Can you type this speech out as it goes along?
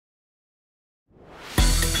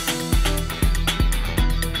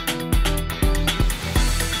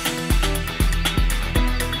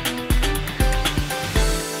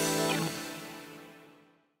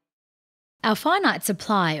Our finite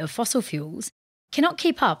supply of fossil fuels cannot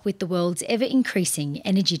keep up with the world's ever-increasing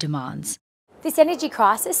energy demands. This energy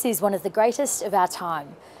crisis is one of the greatest of our time,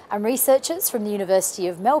 and researchers from the University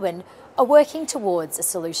of Melbourne are working towards a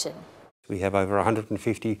solution. We have over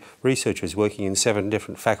 150 researchers working in 7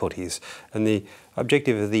 different faculties, and the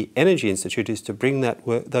objective of the Energy Institute is to bring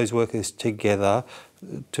those workers together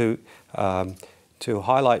to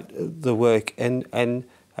highlight the work and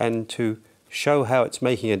to show how it's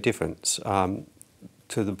making a difference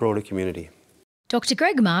to the broader community. Dr.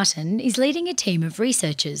 Greg Martin is leading a team of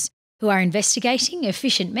researchers who are investigating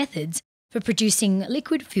efficient methods for producing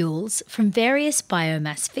liquid fuels from various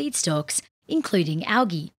biomass feedstocks, including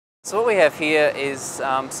algae. So what we have here is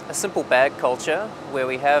a simple bag culture where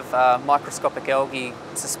we have microscopic algae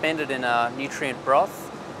suspended in a nutrient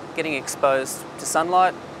broth, getting exposed to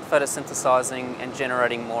sunlight, photosynthesizing and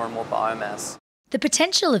generating more and more biomass. The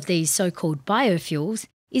potential of these so-called biofuels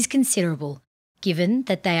is considerable, given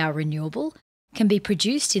that they are renewable, can be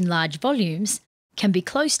produced in large volumes, can be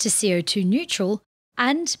close to CO2 neutral,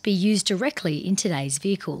 and be used directly in today's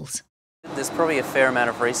vehicles. There's probably a fair amount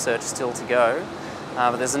of research still to go.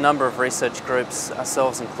 But there's a number of research groups,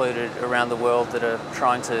 ourselves included, around the world that are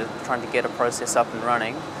trying to get a process up and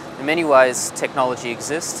running. In many ways, technology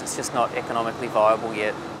exists, it's just not economically viable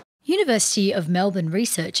yet. University of Melbourne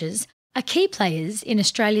researchers are key players in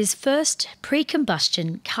Australia's first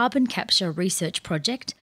pre-combustion carbon capture research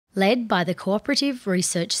project, led by the Cooperative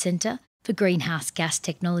Research Centre for Greenhouse Gas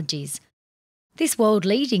Technologies. This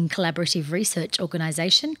world-leading collaborative research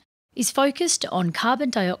organisation is focused on carbon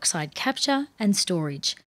dioxide capture and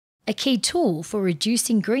storage, a key tool for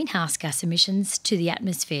reducing greenhouse gas emissions to the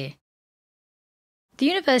atmosphere. The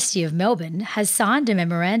University of Melbourne has signed a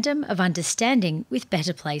Memorandum of Understanding with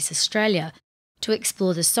Better Place Australia to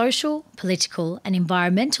explore the social, political and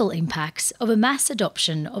environmental impacts of a mass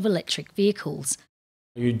adoption of electric vehicles.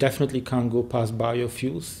 You definitely can't go past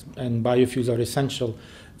biofuels, and biofuels are essential,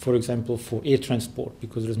 for example, for air transport,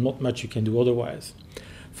 because there's not much you can do otherwise.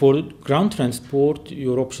 For ground transport,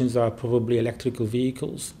 your options are probably electrical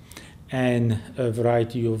vehicles and a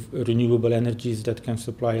variety of renewable energies that can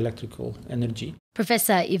supply electrical energy.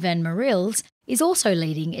 Professor Ivan Marils is also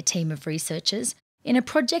leading a team of researchers in a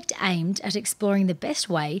project aimed at exploring the best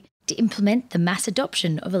way to implement the mass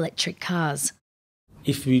adoption of electric cars.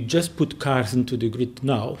 If we just put cars into the grid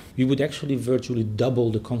now, we would actually virtually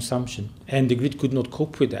double the consumption. And the grid could not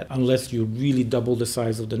cope with that unless you really double the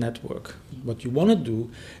size of the network. What you want to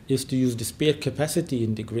do is to use the spare capacity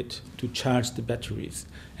in the grid to charge the batteries.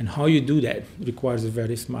 And how you do that requires a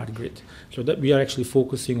very smart grid. So that we are actually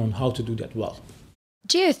focusing on how to do that well.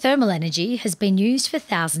 Geothermal energy has been used for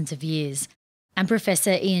thousands of years, and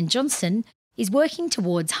Professor Ian Johnston is working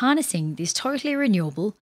towards harnessing this totally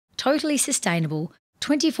renewable, totally sustainable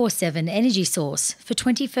 24/7 energy source for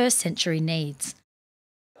 21st century needs.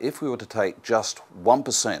 If we were to take just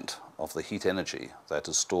 1% of the heat energy that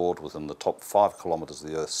is stored within the top 5 kilometres of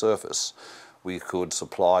the Earth's surface, we could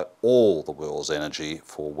supply all the world's energy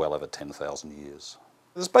for well over 10,000 years.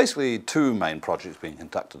 There's basically 2 main projects being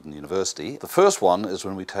conducted in the university. The first one is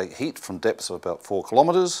when we take heat from depths of about 4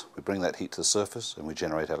 kilometres, we bring that heat to the surface and we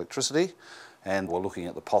generate electricity. And we're looking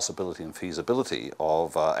at the possibility and feasibility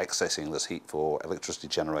of accessing this heat for electricity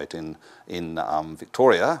generated in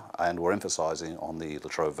Victoria, and we're emphasising on the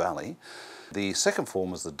Latrobe Valley. The second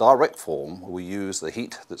form is the direct form, where we use the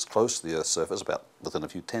heat that's close to the Earth's surface, about within a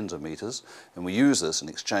few tens of metres, and we use this and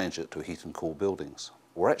exchange it to heat and cool buildings.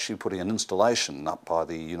 We're actually putting an installation up by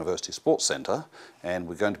the University Sports Centre, and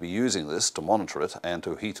we're going to be using this to monitor it and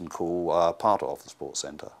to heat and cool part of the Sports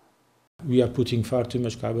Centre. We are putting far too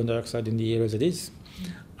much carbon dioxide in the air as it is.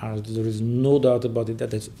 There is no doubt about it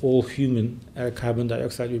that it's all human carbon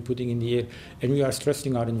dioxide we're putting in the air, and we are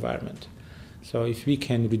stressing our environment. So if we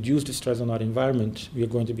can reduce the stress on our environment, we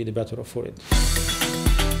are going to be the better off for it.